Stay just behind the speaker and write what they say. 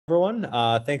everyone.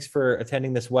 Thanks for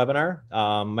attending this webinar.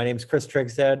 My name is Chris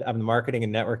Trigstead. I'm the Marketing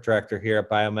and Network Director here at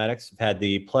Biomedics. I've had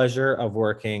the pleasure of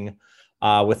working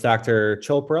with Dr.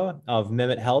 Chopra of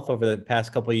MIMIT Health over the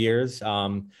past couple of years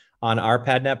on our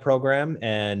PadNet program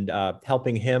and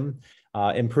helping him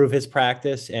improve his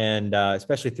practice and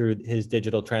especially through his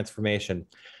digital transformation.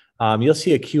 You'll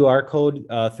see a QR code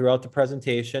throughout the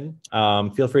presentation.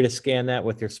 Feel free to scan that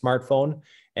with your smartphone,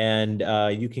 and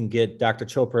you can get Dr.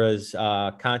 Chopra's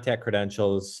contact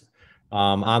credentials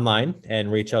online and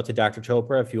reach out to Dr.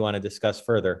 Chopra if you want to discuss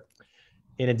further.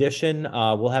 In addition,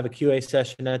 we'll have a QA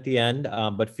session at the end,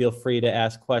 but feel free to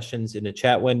ask questions in the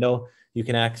chat window. You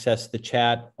can access the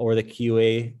chat or the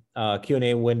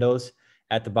Q&A windows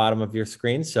at the bottom of your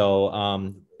screen.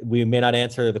 So we may not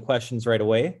answer the questions right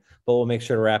away, but we'll make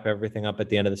sure to wrap everything up at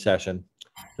the end of the session.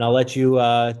 And I'll let you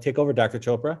take over, Dr.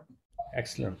 Chopra.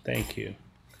 Excellent. Thank you.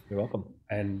 You're welcome.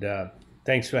 And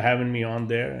thanks for having me on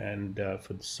there. And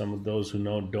for some of those who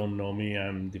don't know me,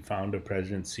 I'm the founder,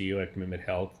 president, CEO at MIMIT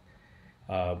Health.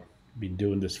 Been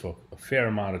doing this for a fair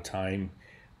amount of time,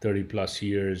 30 plus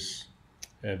years.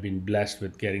 I've been blessed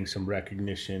with getting some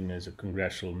recognition as a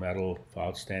congressional medal for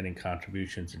outstanding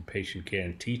contributions in patient care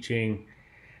and teaching.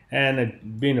 And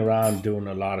I've been around doing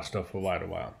a lot of stuff for quite a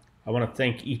while. I want to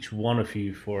thank each one of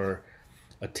you for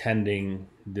attending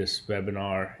this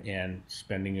webinar and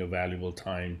spending your valuable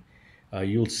time.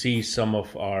 You'll see some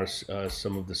of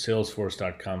the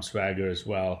Salesforce.com swagger as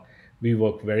well. We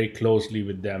work very closely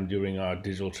with them during our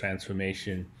digital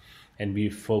transformation, and we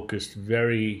focused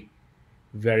very,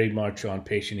 very much on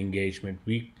patient engagement.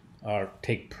 We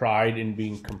take pride in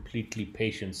being completely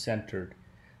patient-centered.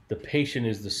 The patient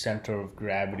is the center of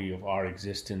gravity of our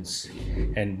existence,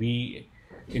 and we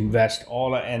invest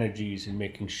all our energies in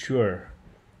making sure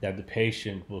that the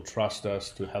patient will trust us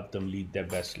to help them lead their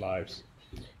best lives.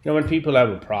 You know, when people have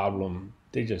a problem,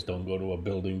 they just don't go to a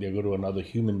building, they go to another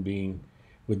human being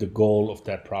with the goal of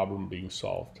that problem being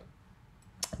solved.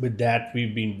 With that,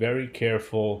 we've been very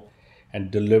careful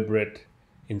and deliberate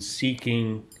in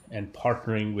seeking and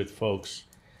partnering with folks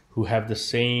who have the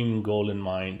same goal in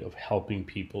mind of helping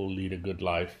people lead a good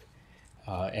life.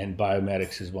 And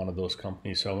Biomedics is one of those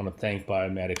companies. So I want to thank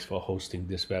Biomedics for hosting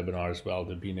this webinar as well.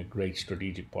 They've been a great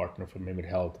strategic partner for MIMIT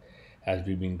Health as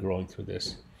we've been growing through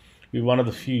this. We're one of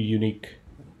the few unique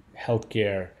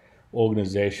healthcare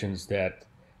organizations that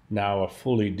now are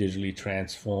fully digitally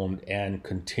transformed and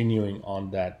continuing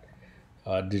on that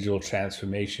digital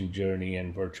transformation journey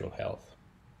in virtual health.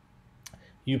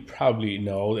 You probably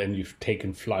know, and you've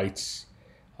taken flights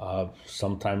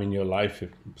sometime in your life.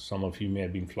 Some of you may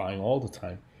have been flying all the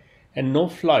time. And no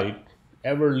flight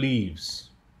ever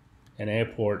leaves an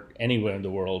airport anywhere in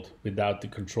the world without the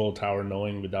control tower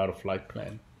knowing, without a flight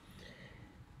plan.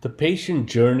 The patient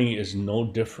journey is no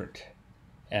different.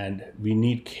 And we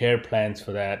need care plans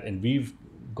for that. And we've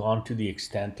gone to the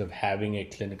extent of having a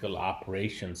clinical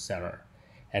operations center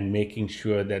and making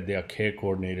sure that there are care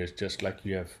coordinators, just like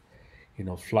you have,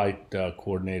 flight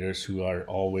coordinators who are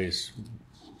always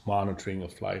monitoring a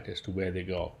flight as to where they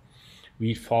go.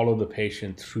 We follow the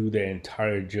patient through their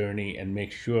entire journey and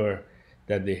make sure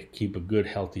that they keep a good,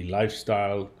 healthy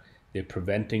lifestyle. They're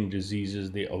preventing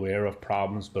diseases, they're aware of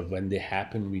problems, but when they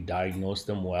happen, we diagnose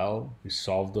them well, we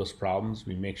solve those problems,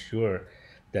 we make sure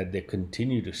that they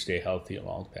continue to stay healthy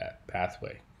along that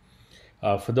pathway.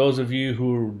 For those of you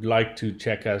who would like to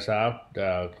check us out,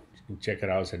 you can check it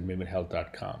out at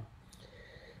mimithealth.com.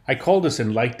 I call this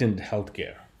enlightened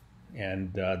healthcare.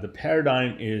 And the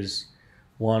paradigm is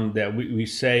one that we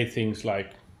say things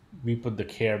like, we put the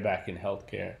care back in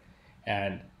healthcare.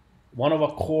 And one of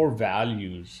our core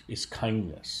values is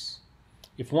kindness.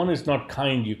 If one is not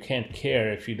kind, you can't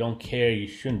care. If you don't care, you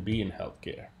shouldn't be in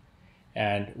healthcare.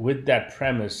 And with that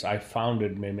premise, I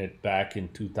founded MIMIT back in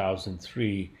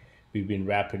 2003. We've been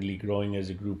rapidly growing as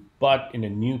a group, but in a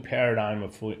new paradigm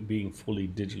of being fully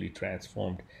digitally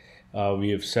transformed. We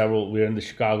have we're in the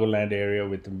Chicagoland area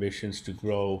with ambitions to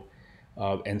grow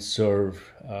and serve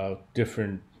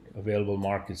different available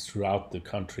markets throughout the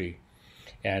country.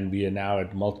 And we are now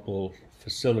at multiple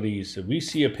facilities. So we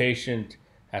see a patient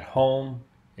at home,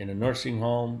 in a nursing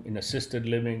home, in assisted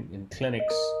living, in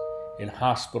clinics, in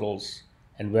hospitals,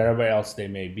 and wherever else they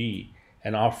may be.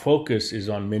 And our focus is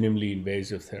on minimally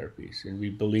invasive therapies. And we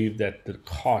believe that the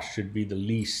cost should be the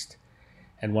least.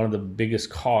 And one of the biggest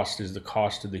costs is the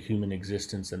cost of the human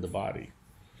existence and the body.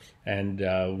 And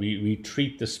we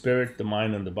treat the spirit, the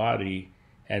mind, and the body,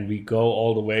 and we go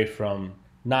all the way from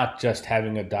not just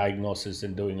having a diagnosis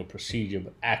and doing a procedure,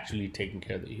 but actually taking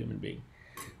care of the human being.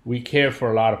 We care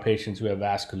for a lot of patients who have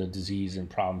vascular disease and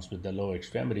problems with their lower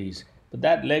extremities, but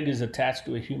that leg is attached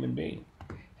to a human being.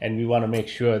 and we want to make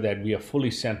sure that we are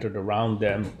fully centered around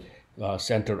them,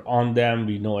 centered on them.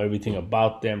 We know everything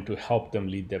about them to help them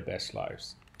lead their best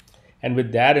lives. And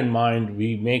with that in mind,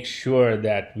 we make sure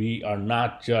that we are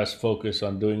not just focused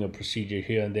on doing a procedure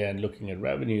here and there and looking at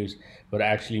revenues, but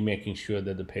actually making sure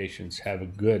that the patients have a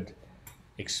good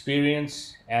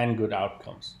experience and good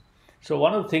outcomes. So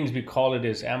one of the things we call it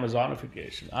is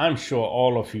Amazonification. I'm sure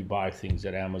all of you buy things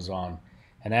at Amazon.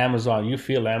 And Amazon, you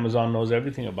feel Amazon knows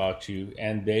everything about you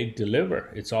and they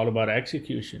deliver. It's all about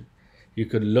execution. You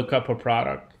could look up a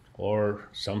product or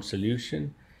some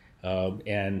solution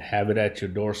and have it at your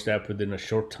doorstep within a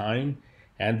short time.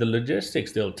 And the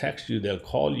logistics, they'll text you, they'll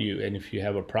call you, and if you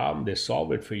have a problem, they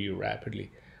solve it for you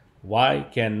rapidly. Why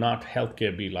cannot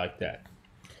healthcare be like that?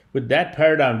 With that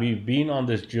paradigm, we've been on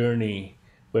this journey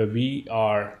where we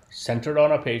are centered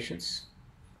on our patients,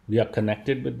 we are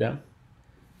connected with them,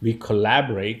 we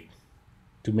collaborate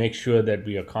to make sure that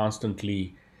we are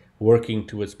constantly working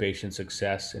towards patient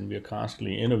success, and we are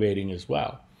constantly innovating as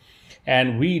well.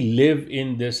 And we live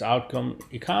in this outcome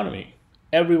economy.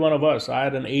 Every one of us, I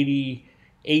had an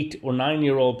 88 or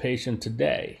 9-year-old patient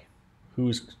today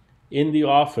who's in the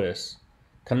office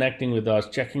connecting with us,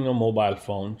 checking her mobile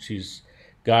phone. She's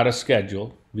got a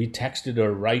schedule. We texted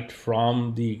her right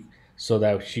from so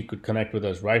that she could connect with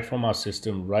us right from our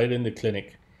system, right in the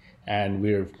clinic. And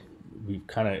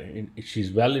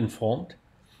she's well informed.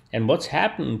 And what's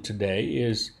happened today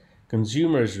is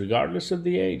consumers, regardless of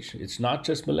the age, it's not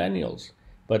just millennials,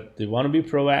 but they want to be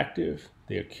proactive,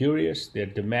 they're curious, they're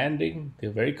demanding, they're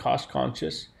very cost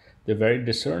conscious, they're very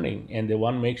discerning, and they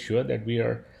want to make sure that we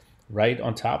are right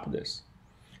on top of this.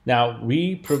 Now,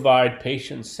 we provide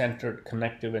patient-centered,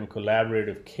 connective, and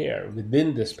collaborative care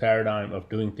within this paradigm of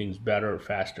doing things better,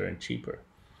 faster, and cheaper.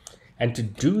 And to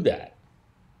do that,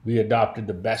 we adopted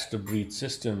the best-of-breed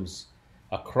systems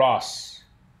across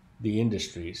the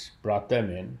industries, brought them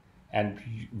in, and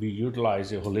we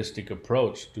utilize a holistic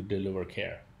approach to deliver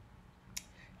care.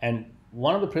 And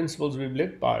one of the principles we've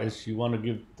lived by is you want to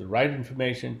give the right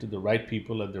information to the right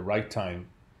people at the right time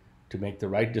to make the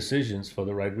right decisions for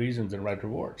the right reasons and right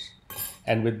rewards.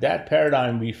 And with that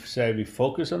paradigm, we say we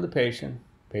focus on the patient.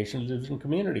 Patient lives in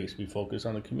communities. We focus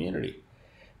on the community.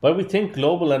 But we think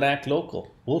global and act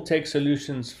local. We'll take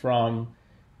solutions from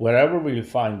wherever we'll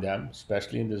find them,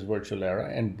 especially in this virtual era,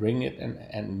 and bring it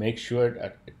and make sure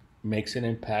it makes an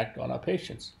impact on our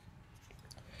patients.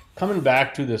 Coming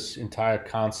back to this entire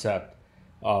concept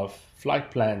of flight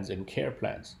plans and care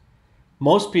plans,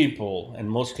 most people and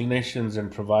most clinicians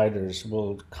and providers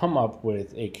will come up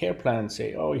with a care plan and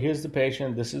say, oh, here's the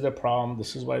patient, this is the problem,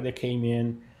 this is why they came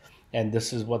in, and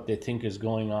this is what they think is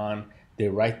going on. They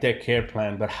write their care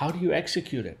plan, but how do you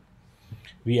execute it?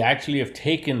 We actually have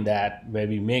taken that where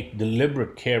we make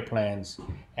deliberate care plans,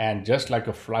 and just like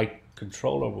a flight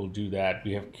controller will do that,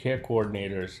 we have care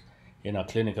coordinators in our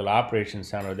clinical operations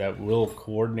center that will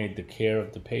coordinate the care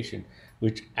of the patient,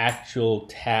 which actual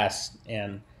tasks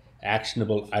and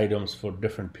actionable items for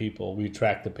different people. We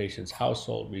track the patient's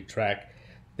household, we track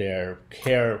their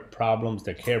care problems,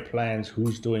 their care plans,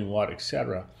 who's doing what,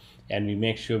 etc. And we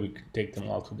make sure we can take them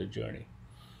all through the journey.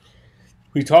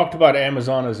 We talked about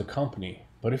Amazon as a company,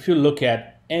 but if you look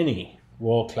at any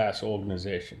world-class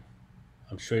organization,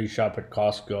 I'm sure you shop at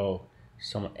Costco,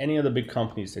 any of the big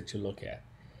companies that you look at,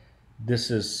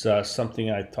 this is something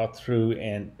I thought through,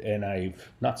 and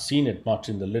I've not seen it much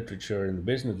in the literature, in the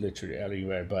business literature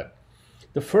anywhere, but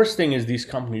the first thing is these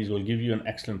companies will give you an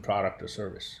excellent product or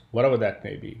service, whatever that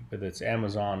may be, whether it's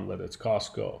Amazon, whether it's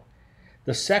Costco.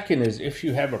 The second is if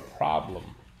you have a problem,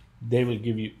 they will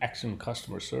give you excellent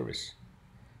customer service.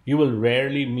 You will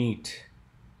rarely meet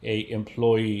an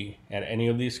employee at any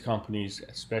of these companies,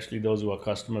 especially those who are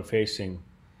customer facing,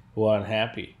 who are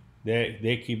unhappy.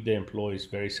 They keep their employees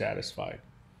very satisfied.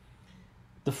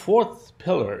 The fourth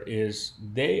pillar is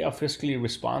they are fiscally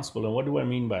responsible. And what do I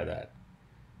mean by that?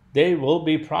 They will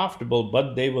be profitable,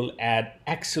 but they will add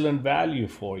excellent value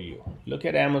for you. Look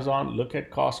at Amazon, look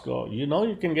at Costco. You know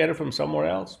you can get it from somewhere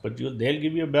else, but they'll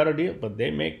give you a better deal, but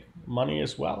they make money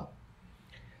as well.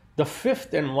 The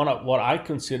fifth, and one of what I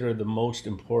consider the most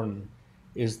important,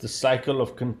 is the cycle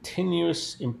of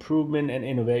continuous improvement and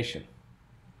innovation.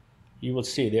 You will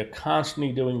see they're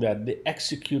constantly doing that. They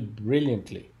execute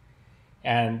brilliantly.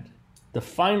 And the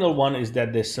final one is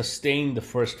that they sustain the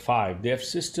first five. They have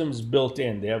systems built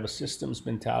in. They have a systems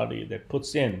mentality that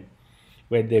puts in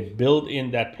where they build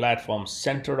in that platform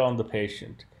centered on the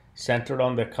patient, centered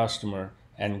on the customer,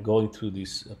 and going through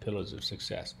these pillars of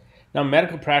success. Now,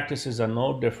 medical practices are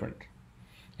no different.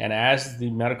 And as the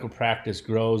medical practice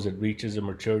grows, it reaches a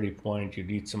maturity point, you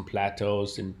reach some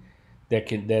plateaus, and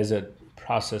there's a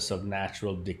process of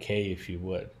natural decay, if you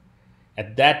would.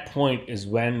 At that point is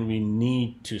when we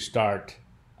need to start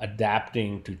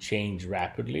adapting to change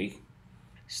rapidly,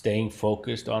 staying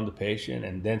focused on the patient,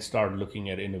 and then start looking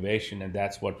at innovation. And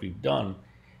that's what we've done.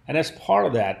 And as part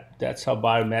of that, that's how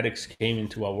biomedics came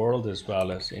into our world as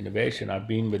well as innovation. I've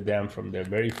been with them from their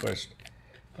very first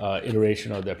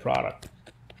iteration of their product.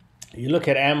 You look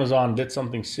at Amazon, did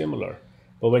something similar.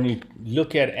 But when you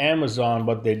look at Amazon,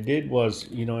 what they did was,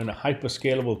 in a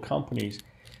hyperscalable companies,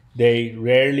 they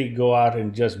rarely go out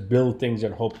and just build things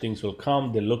and hope things will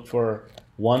come. They look for,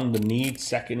 one, the need.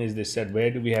 Second is they said,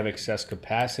 where do we have excess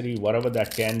capacity, whatever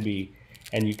that can be.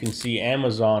 And you can see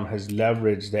Amazon has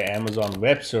leveraged the Amazon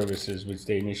Web Services, which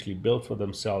they initially built for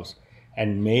themselves,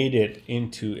 and made it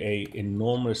into a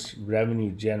enormous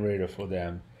revenue generator for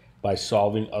them by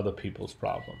solving other people's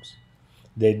problems.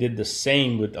 They did the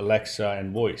same with Alexa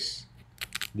and voice.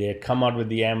 They had come out with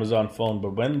the Amazon phone,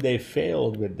 but when they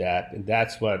failed with that, and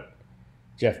that's what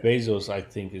Jeff Bezos, I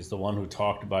think, is the one who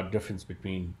talked about difference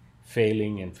between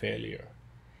failing and failure.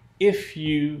 If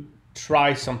you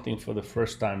try something for the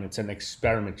first time, it's an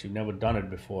experiment, you've never done it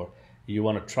before, you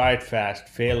want to try it fast,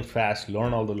 fail fast,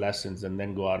 learn all the lessons, and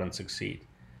then go out and succeed.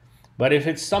 But if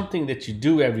it's something that you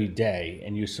do every day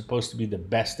and you're supposed to be the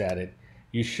best at it,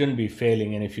 you shouldn't be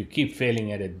failing. And if you keep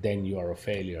failing at it, then you are a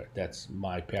failure. That's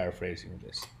my paraphrasing of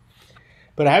this.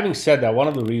 But having said that, one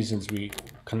of the reasons we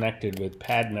connected with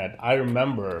PadNet, I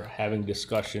remember having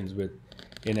discussions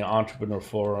in an entrepreneur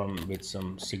forum with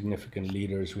some significant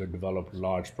leaders who had developed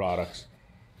large products.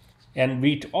 And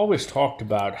we always talked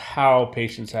about how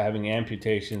patients are having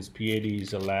amputations. PAD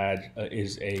is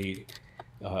a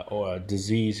or a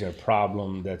disease or a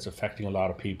problem that's affecting a lot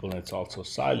of people, and it's also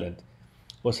silent.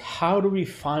 Was how do we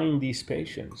find these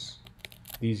patients,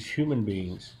 these human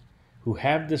beings who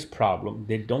have this problem?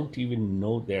 They don't even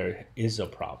know there is a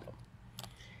problem.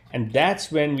 And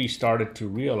that's when we started to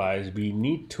realize we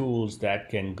need tools that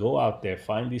can go out there,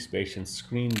 find these patients,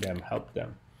 screen them, help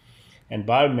them. And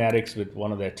biomedics, with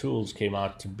one of their tools, came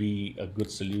out to be a good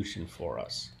solution for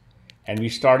us. And we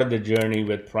started the journey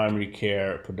with primary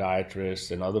care podiatrists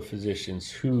and other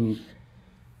physicians who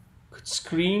could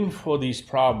screen for these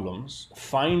problems,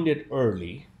 find it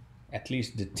early, at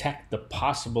least detect the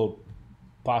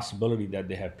possibility that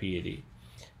they have PAD,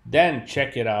 then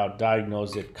check it out,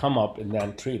 diagnose it, come up, and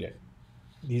then treat it.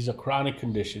 These are chronic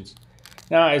conditions.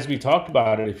 Now, as we talked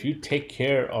about it, if you take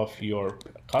care of your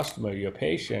customer, your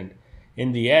patient,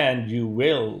 in the end, you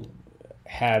will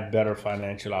have better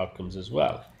financial outcomes as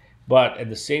well. But at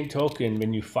the same token,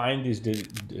 when you find these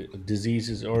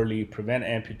diseases early, prevent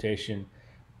amputation,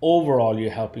 overall,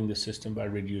 you're helping the system by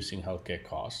reducing healthcare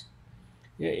costs.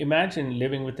 Imagine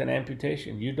living with an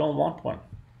amputation. You don't want one.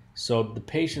 So the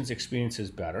patient's experience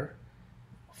is better.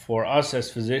 For us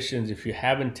as physicians, if you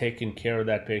haven't taken care of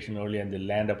that patient early and they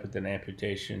land up with an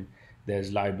amputation,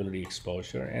 there's liability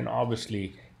exposure. And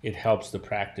obviously, it helps the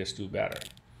practice do better.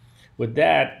 With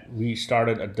that, we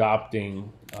started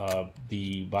adopting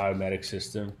the biomedic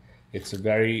system. It's a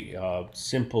very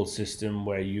simple system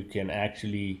where you can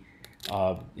actually,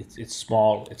 it's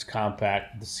small, it's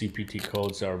compact, the CPT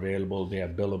codes are available, they are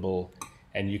billable,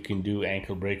 and you can do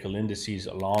ankle brachial indices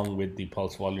along with the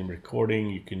pulse volume recording.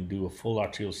 You can do a full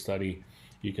arterial study.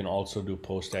 You can also do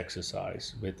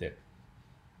post-exercise with it.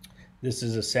 This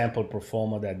is a sample pro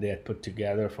forma that they had put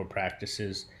together for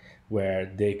practices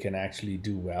where they can actually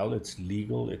do well. It's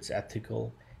legal, it's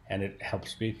ethical, and it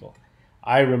helps people.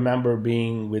 I remember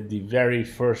being with the very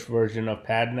first version of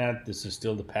PadNet. This is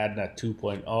still the PadNet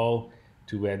 2.0,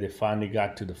 to where they finally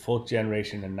got to the 4th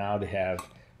generation, and now they have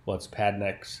what's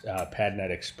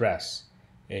PadNet Express,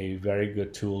 a very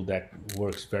good tool that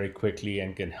works very quickly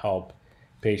and can help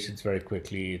patients very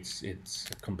quickly. It's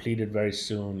completed very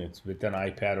soon. It's with an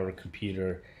iPad or a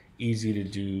computer, easy to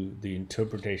do. The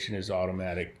interpretation is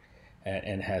automatic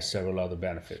and has several other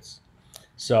benefits.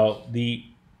 So the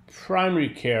primary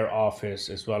care office,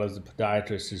 as well as the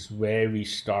podiatrist, is where we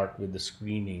start with the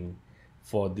screening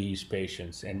for these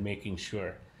patients and making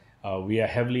sure. We are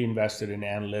heavily invested in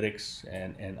analytics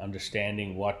and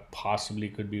understanding what possibly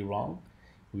could be wrong.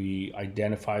 We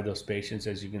identify those patients.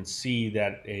 As you can see,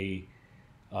 that a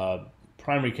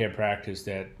primary care practice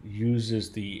that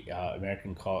uses the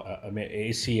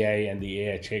ACA and the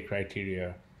AHA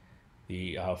criteria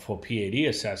for PAD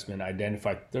assessment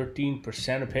identified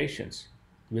 13% of patients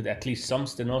with at least some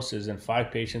stenosis and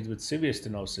 5 patients with severe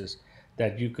stenosis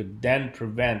that you could then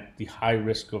prevent the high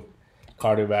risk of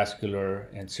cardiovascular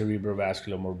and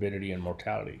cerebrovascular morbidity and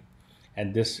mortality.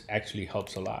 And this actually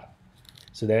helps a lot.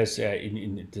 So there's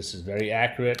this is very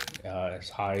accurate, as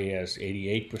high as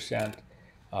 88%.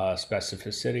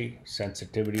 specificity,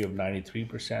 sensitivity of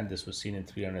 93%. This was seen in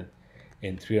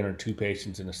 302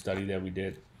 patients in a study that we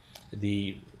did.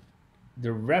 The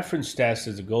reference test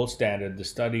is the gold standard. The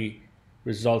study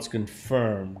results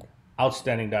confirmed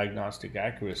outstanding diagnostic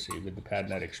accuracy with the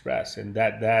PadNet Express, and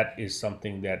that is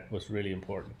something that was really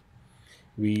important.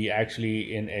 We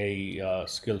actually, in a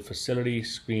skilled facility,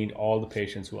 screened all the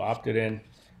patients who opted in.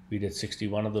 We did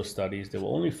 61 of those studies. There were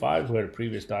only 5 who had a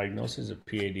previous diagnosis of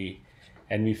PAD,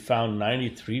 and we found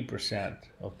 93%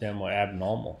 of them were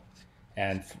abnormal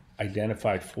and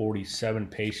identified 47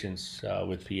 patients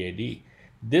with PAD.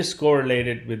 This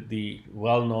correlated with the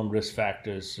well-known risk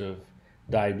factors of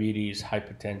diabetes,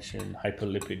 hypertension,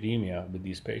 hyperlipidemia with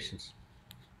these patients.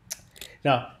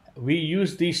 Now, we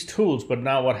use these tools, but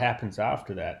now what happens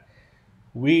after that?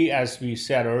 We, as we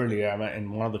said earlier,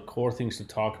 and one of the core things to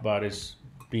talk about is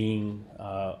being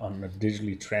on a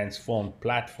digitally transformed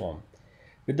platform.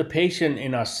 With the patient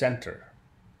in our center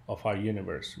of our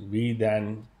universe, we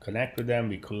then connect with them,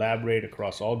 we collaborate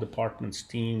across all departments,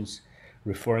 teams,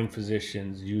 referring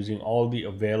physicians, using all the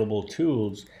available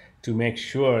tools to make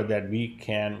sure that we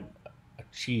can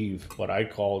achieve what I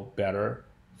call better,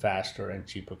 faster, and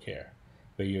cheaper care.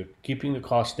 Where you're keeping the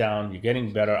cost down, you're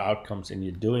getting better outcomes, and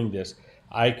you're doing this.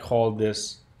 I call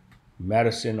this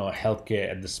medicine or healthcare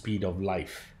at the speed of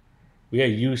life. We are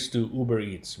used to Uber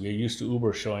Eats. We are used to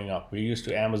Uber showing up. We're used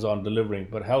to Amazon delivering.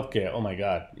 But healthcare, oh my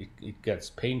God, it gets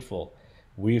painful.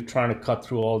 We're trying to cut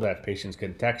through all that. Patients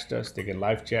can text us, they can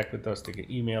live chat with us, they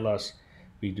can email us.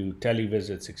 We do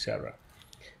televisits, etc.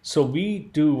 So we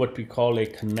do what we call a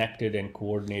connected and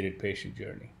coordinated patient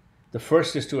journey. The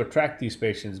first is to attract these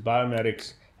patients.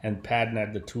 Biomedics and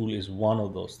PadNet, the tool, is one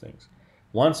of those things.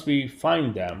 Once we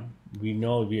find them, we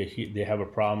know they have a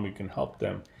problem, we can help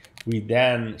them. We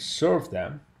then serve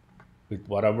them with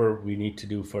whatever we need to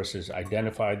do. First is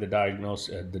identify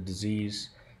the disease,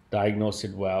 diagnose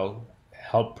it well,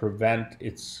 help prevent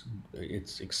its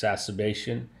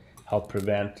exacerbation, help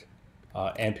prevent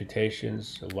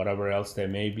amputations, or whatever else there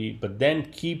may be, but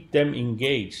then keep them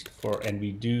engaged and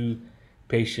we do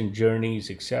patient journeys,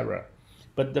 etc.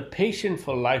 But the patient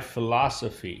for life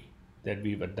philosophy that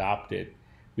we've adopted,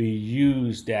 we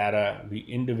use data, we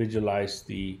individualize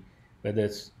whether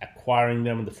it's acquiring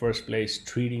them in the first place,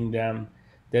 treating them.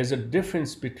 There's a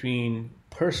difference between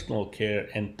personal care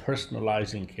and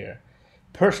personalizing care.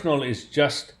 Personal is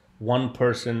just one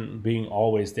person being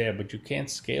always there, but you can't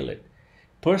scale it.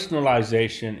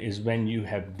 Personalization is when you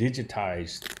have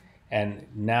digitized and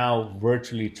now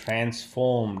virtually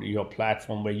transformed your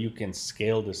platform where you can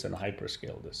scale this and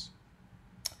hyperscale this.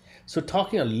 So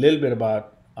talking a little bit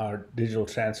about our digital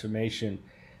transformation,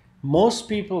 most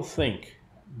people think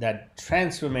that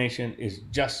transformation is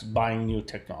just buying new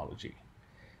technology.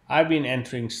 I've been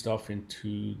entering stuff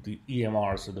into the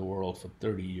EMRs of the world for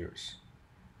 30 years.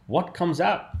 What comes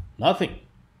out? Nothing.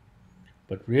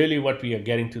 But really what we are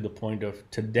getting to the point of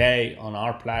today on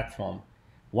our platform,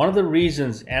 one of the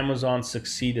reasons Amazon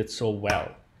succeeded so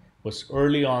well was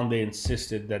early on they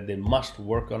insisted that they must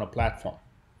work on a platform.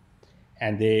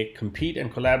 And they compete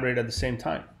and collaborate at the same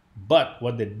time. But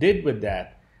what they did with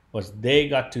that was they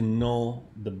got to know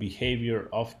the behavior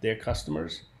of their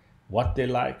customers, what they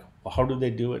like, how do they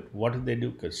do it, what do they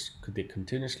do, because they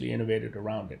continuously innovated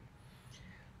around it.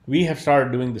 We have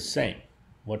started doing the same.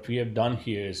 What we have done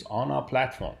here is on our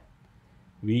platform,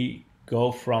 we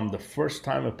go from the first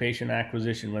time of patient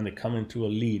acquisition when they come into a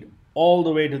lead all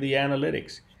the way to the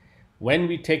analytics. When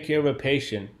we take care of a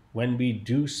patient, when we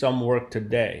do some work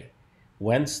today,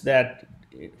 once that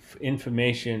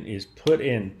information is put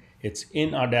in, it's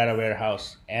in our data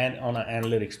warehouse and on our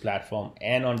analytics platform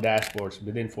and on dashboards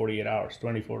within 48 hours,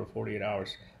 24 to 48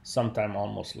 hours, sometime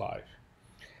almost live.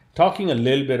 Talking a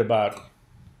little bit about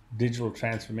digital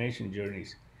transformation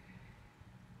journeys.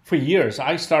 For years,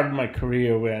 I started my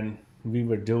career when we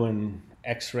were doing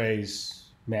x-rays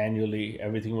manually.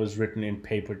 Everything was written in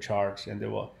paper charts, and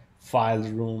there were files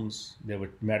rooms, there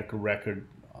were medical record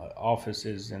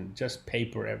offices, and just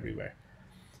paper everywhere.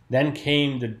 Then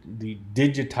came the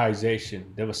digitization.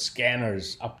 There were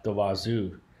scanners up the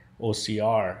wazoo,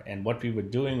 OCR, and what we were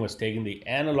doing was taking the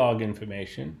analog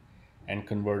information and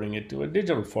converting it to a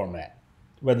digital format,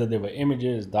 whether they were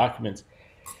images, documents.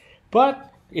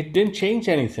 But it didn't change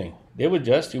anything. You were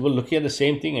looking at the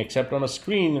same thing except on a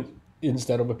screen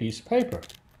instead of a piece of paper.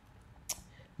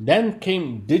 Then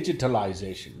came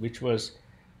digitalization,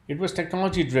 it was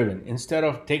technology driven. Instead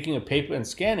of taking a paper and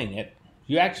scanning it,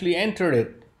 you actually entered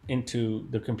it into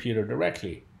the computer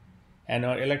directly, and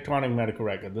an electronic medical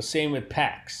record. The same with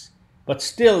PACS. But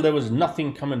still, there was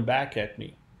nothing coming back at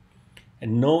me.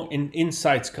 and no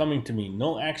insights coming to me,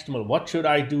 no actionable. What should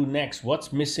I do next?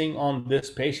 What's missing on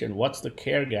this patient? What's the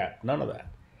care gap? None of that.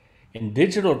 In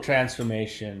digital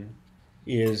transformation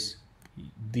is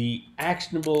the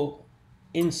actionable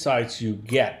insights you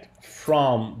get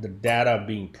from the data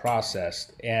being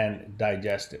processed and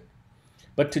digested.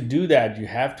 But to do that, you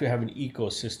have to have an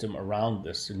ecosystem around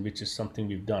this, and which is something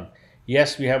we've done.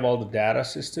 Yes, we have all the data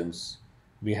systems.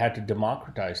 We had to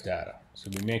democratize data. So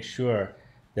we make sure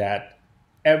that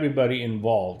everybody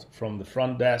involved, from the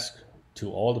front desk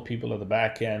to all the people at the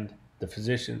back end, the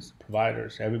physicians, the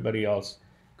providers, everybody else,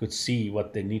 could see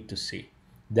what they need to see.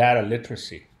 Data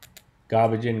literacy,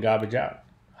 garbage in, garbage out.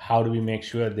 How do we make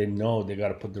sure they know they got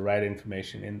to put the right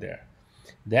information in there?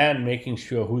 Then making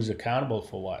sure who's accountable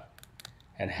for what,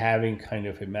 and having kind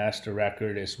of a master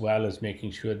record, as well as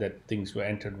making sure that things were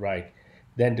entered right.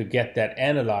 Then to get that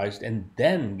analyzed and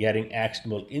then getting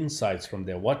actionable insights from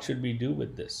there. What should we do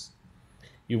with this?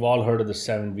 You've all heard of the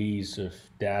 7 V's of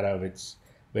data.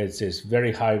 Where it says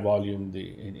very high volume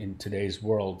in today's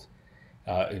world,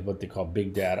 what they call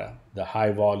big data. The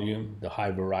high volume, the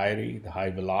high variety, the high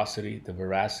velocity, the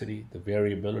veracity, the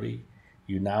variability.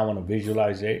 You now want to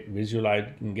visualize it,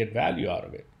 and get value out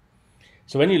of it.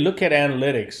 So when you look at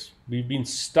analytics, we've been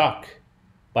stuck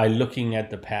by looking at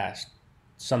the past.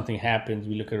 Something happens,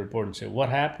 we look at a report and say, what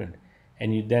happened?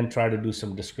 And you then try to do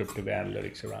some descriptive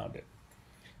analytics around it.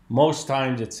 Most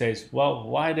times it says, well,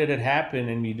 why did it happen?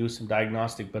 And we do some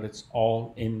diagnostic, but it's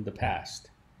all in the past.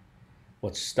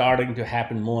 What's starting to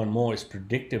happen more and more is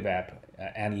predictive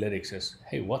analytics as,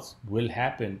 hey, what will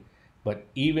happen? But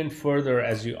even further,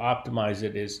 as you optimize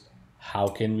it, is how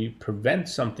can we prevent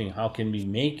something? How can we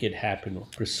make it happen?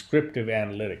 Prescriptive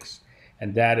analytics.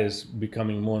 And that is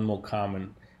becoming more and more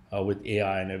common with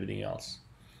AI and everything else.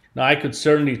 Now, I could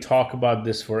certainly talk about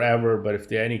this forever, but if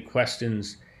there are any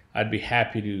questions, I'd be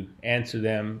happy to answer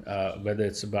them, whether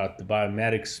it's about the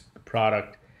biomedics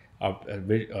product,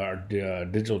 our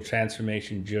digital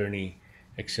transformation journey,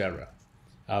 etc.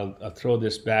 I'll throw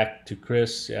this back to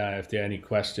Chris. If there are any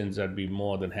questions, I'd be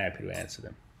more than happy to answer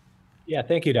them. Yeah,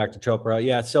 thank you, Dr. Chopra.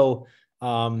 Yeah, so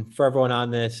for everyone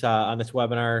on this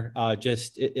webinar,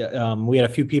 we had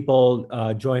a few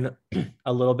people join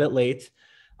a little bit late.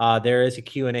 There is a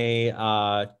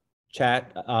Q&A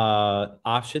chat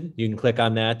option. You can click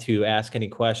on that to ask any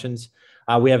questions.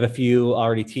 We have a few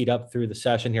already teed up through the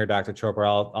session here, Dr.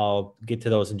 Chopra. I'll get to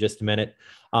those in just a minute.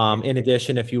 In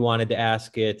addition, if you wanted to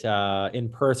ask it in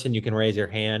person, you can raise your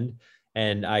hand,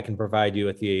 and I can provide you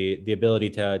with the ability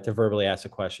to verbally ask a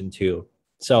question too.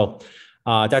 So,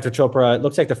 Dr. Chopra, it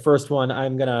looks like the first one,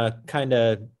 I'm going to kind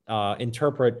of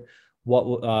interpret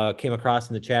what came across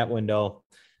in the chat window.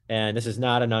 And this is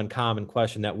not an uncommon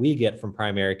question that we get from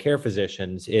primary care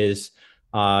physicians is,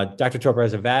 Dr. Chopra,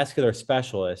 as a vascular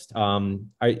specialist, can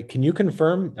you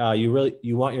confirm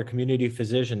you want your community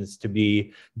physicians to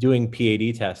be doing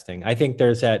PAD testing? I think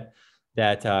there's that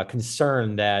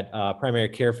concern that primary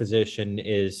care physician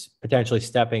is potentially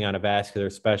stepping on a vascular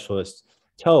specialist's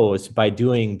toes by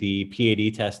doing the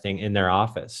PAD testing in their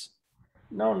office.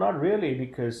 No, not really,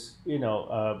 because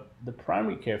the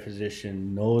primary care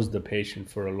physician knows the patient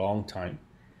for a long time.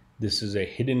 This is a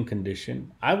hidden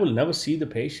condition. I will never see the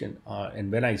patient,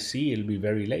 and when I see, it'll be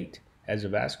very late as a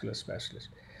vascular specialist.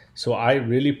 So I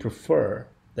really prefer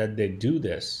that they do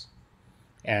this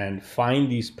and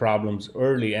find these problems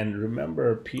early. And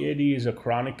remember, PAD is a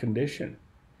chronic condition,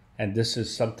 and this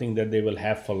is something that they will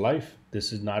have for life.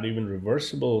 This is not even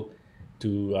reversible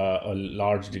to a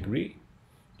large degree.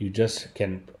 You just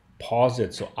can pause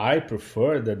it. So I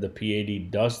prefer that the PAD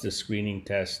does the screening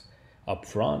test up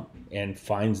front and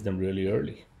finds them really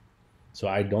early. So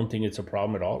I don't think it's a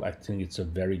problem at all. I think it's a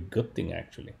very good thing,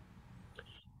 actually.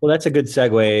 Well, that's a good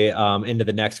segue into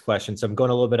the next question. So I'm going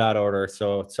a little bit out of order.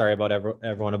 So sorry about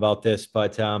everyone about this,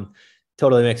 but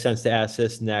totally makes sense to ask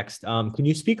this next. Can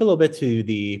you speak a little bit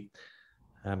to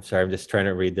I'm sorry, I'm just trying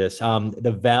to read this.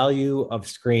 The value of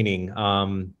screening.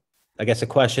 I guess the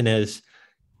question is,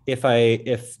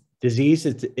 if disease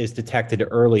is detected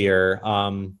earlier,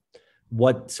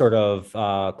 what sort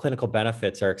of clinical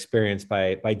benefits are experienced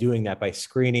by doing that, by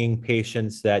screening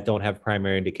patients that don't have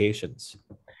primary indications?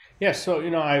 Yeah, so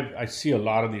I see a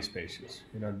lot of these patients.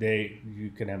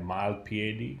 You can have mild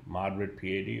PAD, moderate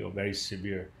PAD, or very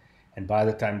severe, and by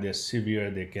the time they're severe,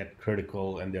 they get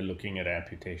critical, and they're looking at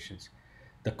amputations.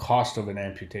 The cost of an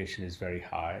amputation is very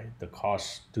high. The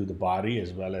cost to the body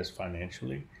as well as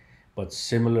financially, but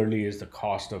similarly is the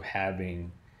cost of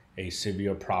having a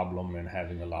severe problem and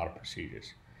having a lot of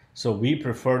procedures. So we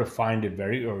prefer to find it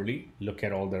very early, look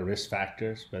at all the risk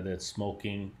factors, whether it's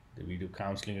smoking, we do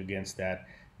counseling against that,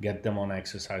 get them on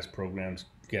exercise programs,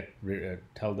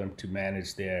 tell them to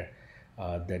manage their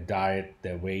diet,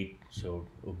 their weight. So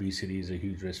obesity is a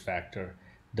huge risk factor,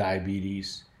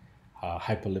 diabetes,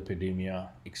 hyperlipidemia,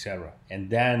 etc. And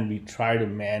then we try to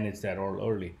manage that all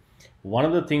early. One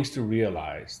of the things to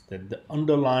realize that the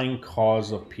underlying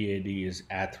cause of PAD is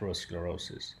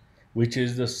atherosclerosis, which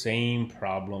is the same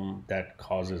problem that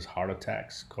causes heart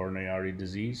attacks, coronary artery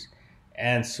disease,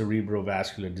 and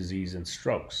cerebrovascular disease and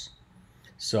strokes.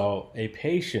 So a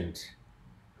patient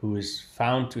who is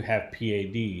found to have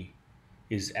PAD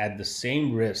is at the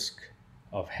same risk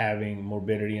of having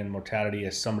morbidity and mortality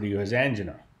as somebody who has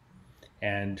angina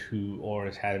and who or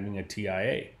is having a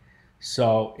TIA.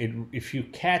 So if you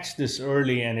catch this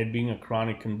early and it being a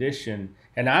chronic condition,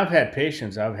 and I've had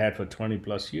patients I've had for 20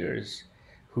 plus years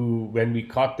who, when we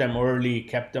caught them early,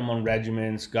 kept them on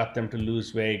regimens, got them to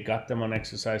lose weight, got them on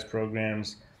exercise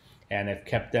programs, and have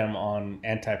kept them on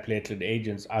antiplatelet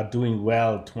agents, are doing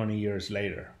well 20 years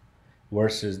later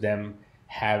versus them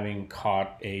having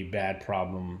caught a bad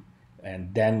problem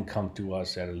and then come to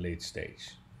us at a late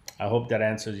stage. I hope that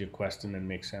answers your question and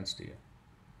makes sense to you.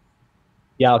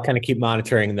 Yeah, I'll kind of keep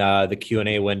monitoring the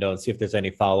Q&A window and see if there's any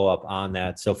follow-up on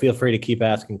that. So feel free to keep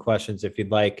asking questions if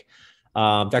you'd like.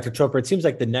 Dr. Chopra, it seems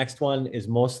like the next one is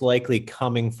most likely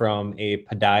coming from a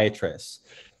podiatrist.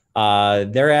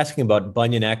 They're asking about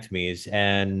bunionectomies,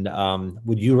 and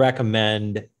would you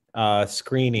recommend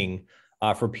screening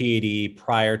for PAD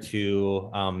prior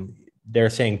to,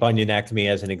 they're saying bunionectomy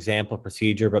as an example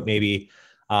procedure, but maybe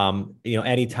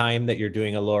any time that you're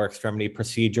doing a lower extremity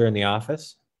procedure in the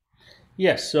office?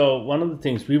 Yes, so one of the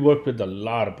things we work with a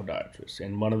lot of podiatrists,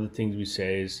 and one of the things we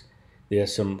say is there are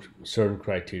some certain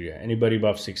criteria. Anybody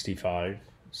above 65,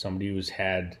 somebody who's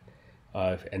had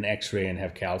an X-ray and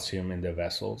have calcium in their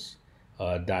vessels,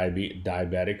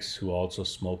 diabetics who are also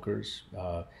smokers.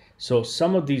 So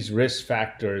some of these risk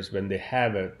factors, when they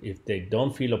have it, if they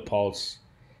don't feel a pulse,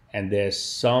 and there's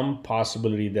some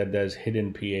possibility that there's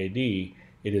hidden PAD,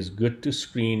 it is good to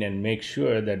screen and make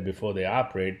sure that before they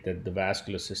operate that the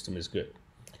vascular system is good.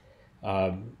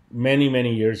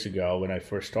 Many years ago when I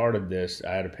first started this,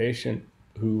 I had a patient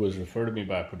who was referred to me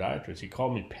by a podiatrist. He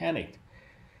called me panicked.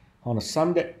 On a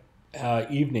Sunday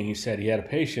evening, he said he had a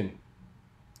patient.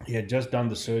 He had just done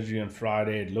the surgery on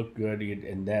Friday. It looked good.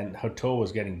 And then her toe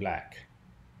was getting black.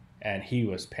 And he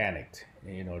was panicked.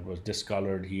 It was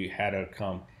discolored. He had her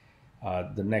come.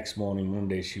 The next morning,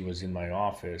 Monday, she was in my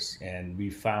office, and we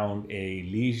found a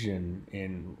lesion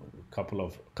in a couple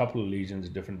of lesions,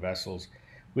 different vessels,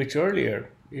 which earlier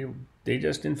they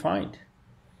just didn't find.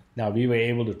 Now we were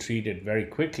able to treat it very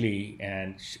quickly,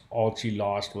 and all she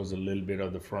lost was a little bit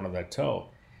of the front of that toe.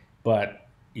 But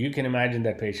you can imagine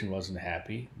that patient wasn't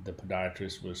happy. The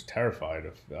podiatrist was terrified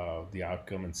of the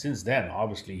outcome, and since then,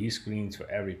 obviously, he screens for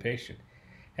every patient,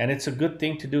 and it's a good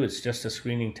thing to do. It's just a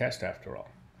screening test after all.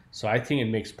 So I think it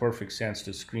makes perfect sense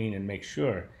to screen and make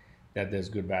sure that there's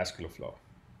good vascular flow.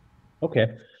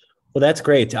 Okay. Well, that's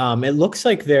great. It looks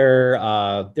like there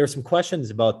are some questions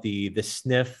about the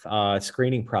SNF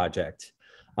screening project.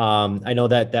 I know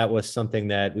that was something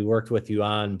that we worked with you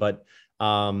on, but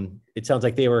it sounds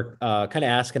like they were kind of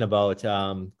asking about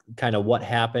kind of what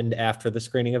happened after the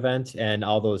screening event and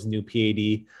all those new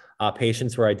PAD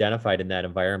patients were identified in that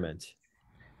environment.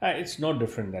 It's no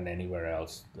different than anywhere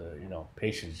else.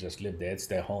 Patients just live there. It's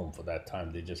their home for that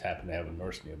time. They just happen to have a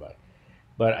nurse nearby.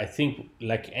 But I think,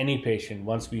 like any patient,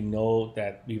 once we know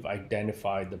that we've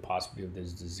identified the possibility of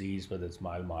this disease, whether it's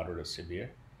mild, moderate, or severe,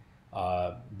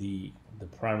 the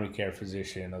primary care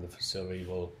physician or the facility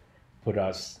will put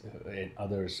us and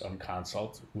others on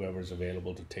consult, whoever's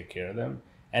available to take care of them,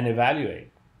 and evaluate.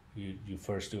 You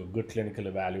first do a good clinical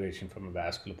evaluation from a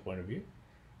vascular point of view.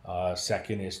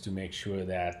 Second is to make sure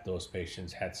that those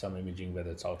patients had some imaging, whether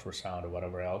it's ultrasound or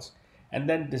whatever else, and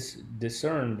then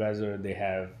discern whether they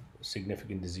have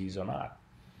significant disease or not.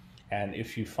 And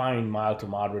if you find mild to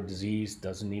moderate disease,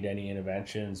 doesn't need any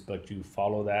interventions, but you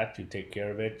follow that, you take care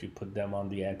of it, you put them on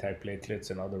the antiplatelets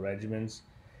and other regimens,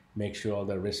 make sure all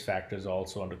the risk factors are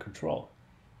also under control.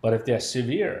 But if they're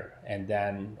severe, and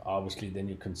then obviously then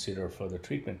you consider further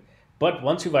treatment. But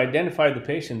once you've identified the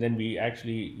patient, then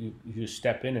you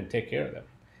step in and take care of them.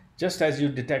 Just as you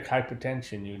detect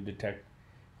hypertension, you detect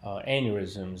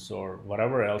aneurysms or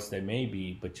whatever else they may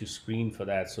be, but you screen for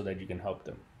that so that you can help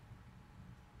them.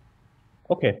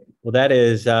 Okay, well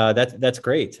that's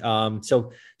great.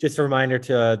 So just a reminder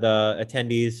to the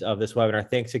attendees of this webinar,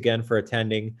 thanks again for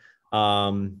attending.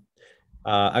 I'm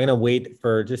going to wait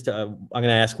for I'm going to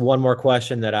ask one more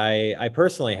question that I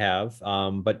personally have.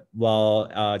 But while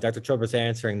Dr. Chopra is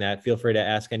answering that, feel free to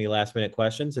ask any last minute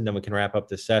questions and then we can wrap up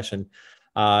this session.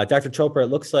 Dr. Chopra, it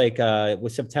looks like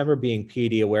with September being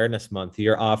PAD Awareness Month,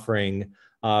 you're offering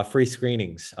free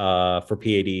screenings for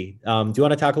PAD. Do you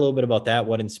want to talk a little bit about that?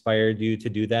 What inspired you to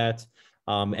do that?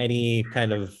 Any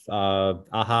kind of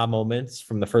aha moments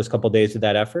from the first couple of days of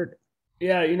that effort?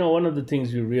 Yeah, one of the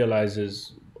things we realize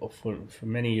is for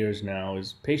many years now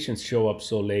is patients show up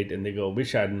so late and they go,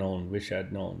 wish I'd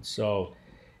known. So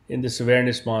in this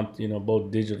awareness month,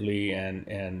 both digitally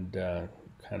and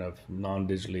kind of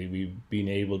non-digitally, we've been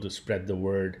able to spread the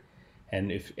word.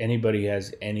 And if anybody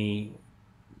has any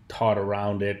thought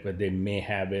around it, but they may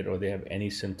have it or they have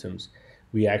any symptoms,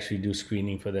 we actually do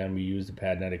screening for them. We use the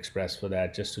PadNet Express for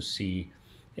that just to see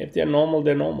if they're normal,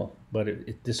 they're normal. But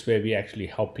this way, we actually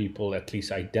help people at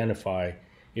least identify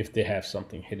if they have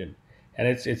something hidden. And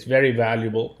it's very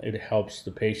valuable. It helps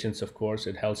the patients, of course.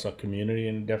 It helps our community,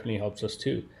 and it definitely helps us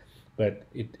too. But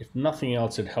if nothing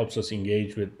else, it helps us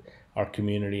engage with our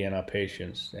community and our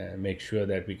patients and make sure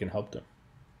that we can help them.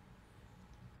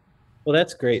 Well,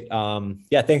 that's great.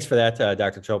 Yeah, thanks for that,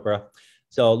 Dr. Chopra.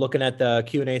 So looking at the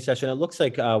Q&A session, it looks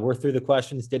like we're through the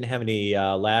questions, didn't have any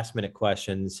last minute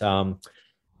questions.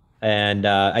 And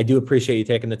I do appreciate you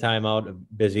taking the time out, a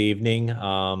busy evening,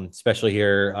 especially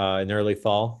here in the early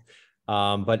fall.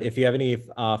 But if you have any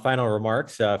final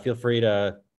remarks, feel free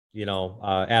to,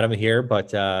 add them here.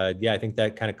 But yeah, I think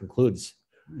that kind of concludes.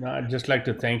 No, I'd just like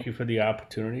to thank you for the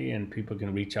opportunity, and people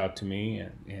can reach out to me,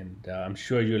 and I'm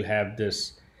sure you'll have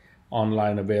this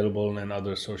online available and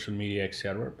other social media,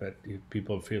 etc. But if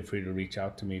people feel free to reach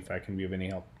out to me if I can be of any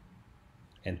help.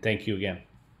 And thank you again.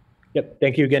 Yep.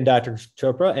 Thank you again, Dr.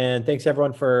 Chopra. And thanks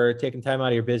everyone for taking time out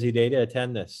of your busy day to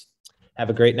attend this. Have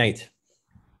a great night.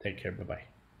 Take care. Bye bye.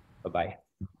 Bye-bye.